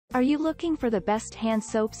Are you looking for the best hand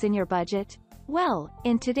soaps in your budget? Well,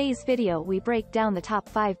 in today's video we break down the top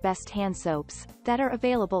 5 best hand soaps that are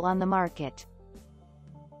available on the market.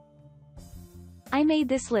 I made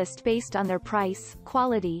this list based on their price,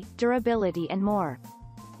 quality, durability and more.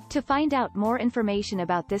 To find out more information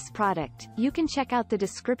about this product, you can check out the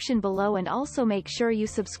description below and also make sure you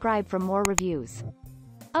subscribe for more reviews.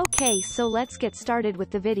 Okay, so let's get started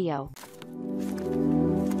with the video.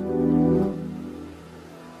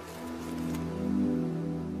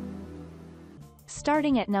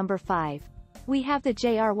 Starting at number 5. We have the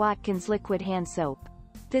Watkins Liquid Hand Soap.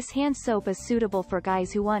 This hand soap is suitable for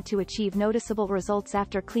guys who want to achieve noticeable results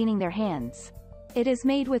after cleaning their hands. It is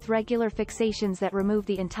made with regular fixations that remove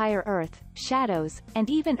the entire earth, shadows, and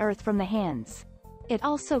even earth from the hands. It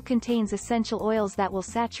also contains essential oils that will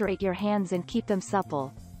saturate your hands and keep them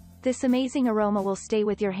supple. This amazing aroma will stay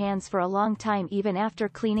with your hands for a long time even after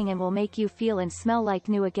cleaning and will make you feel and smell like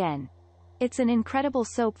new again. It's an incredible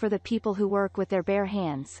soap for the people who work with their bare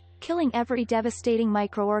hands, killing every devastating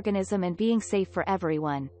microorganism and being safe for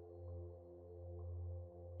everyone.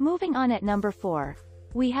 Moving on at number 4.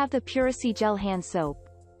 We have the Puracy Gel Hand Soap.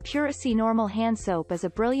 Puracy Normal Hand Soap is a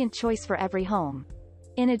brilliant choice for every home.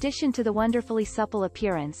 In addition to the wonderfully supple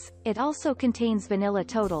appearance, it also contains vanilla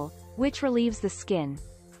total, which relieves the skin.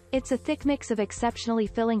 It's a thick mix of exceptionally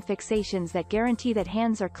filling fixations that guarantee that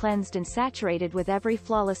hands are cleansed and saturated with every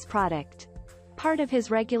flawless product. Part of his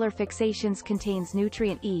regular fixations contains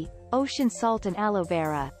nutrient E, ocean salt and aloe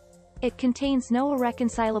vera. It contains no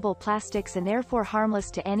irreconcilable plastics and therefore harmless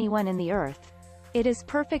to anyone in the earth. It is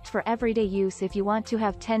perfect for everyday use if you want to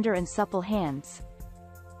have tender and supple hands.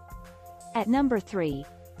 At number 3.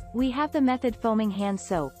 We have the Method Foaming Hand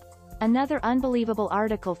Soap. Another unbelievable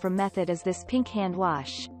article from Method is this pink hand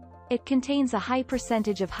wash. It contains a high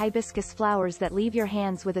percentage of hibiscus flowers that leave your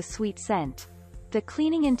hands with a sweet scent. The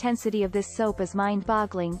cleaning intensity of this soap is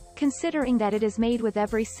mind-boggling, considering that it is made with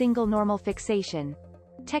every single normal fixation.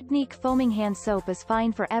 Technique Foaming Hand Soap is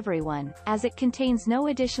fine for everyone, as it contains no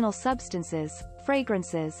additional substances,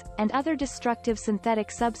 fragrances, and other destructive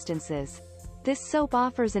synthetic substances. This soap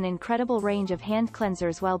offers an incredible range of hand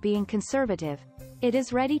cleansers while being conservative. It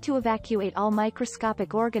is ready to evacuate all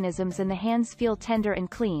microscopic organisms and the hands feel tender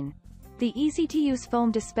and clean. The easy-to-use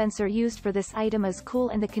foam dispenser used for this item is cool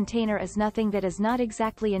and the container is nothing that is not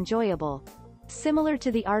exactly enjoyable. Similar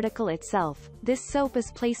to the article itself, this soap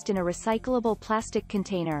is placed in a recyclable plastic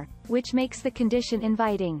container, which makes the condition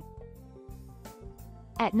inviting.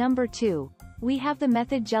 At number 2. We have the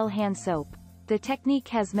Method Gel Hand Soap. The Technique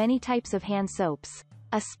has many types of hand soaps.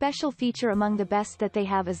 A special feature among the best that they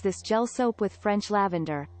have is this gel soap with French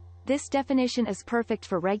lavender. This definition is perfect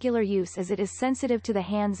for regular use as it is sensitive to the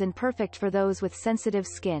hands and perfect for those with sensitive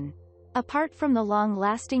skin. Apart from the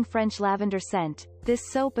long-lasting French lavender scent,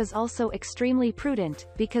 this soap is also extremely prudent,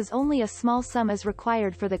 because only a small sum is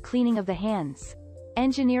required for the cleaning of the hands.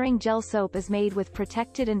 Engineering gel soap is made with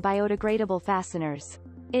protected and biodegradable fasteners.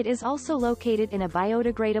 It is also located in a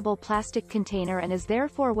biodegradable plastic container and is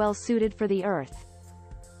therefore well suited for the earth.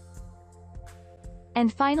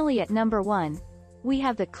 And finally at number 1. We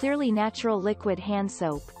have the Clearly Natural Liquid Hand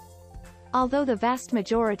Soap. Although the vast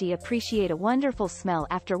majority appreciate a wonderful smell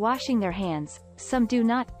after washing their hands, some do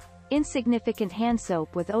not. Insignificant hand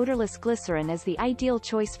soap with odorless glycerin is the ideal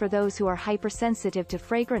choice for those who are hypersensitive to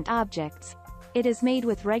fragrant objects. It is made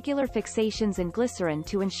with regular fixations and glycerin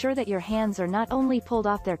to ensure that your hands are not only pulled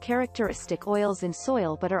off their characteristic oils and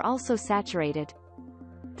soil but are also saturated.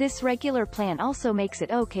 This regular plan also makes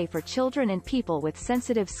it okay for children and people with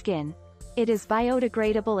sensitive skin. It is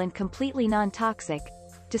biodegradable and completely non-toxic.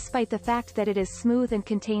 Despite the fact that it is smooth and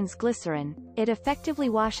contains glycerin, it effectively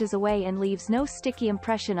washes away and leaves no sticky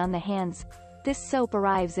impression on the hands. This soap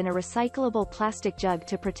arrives in a recyclable plastic jug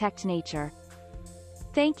to protect nature.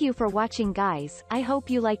 Thank you for watching guys, I hope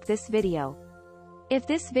you liked this video. If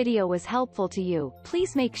this video was helpful to you,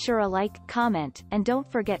 please make sure a like, comment, and don't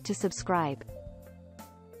forget to subscribe.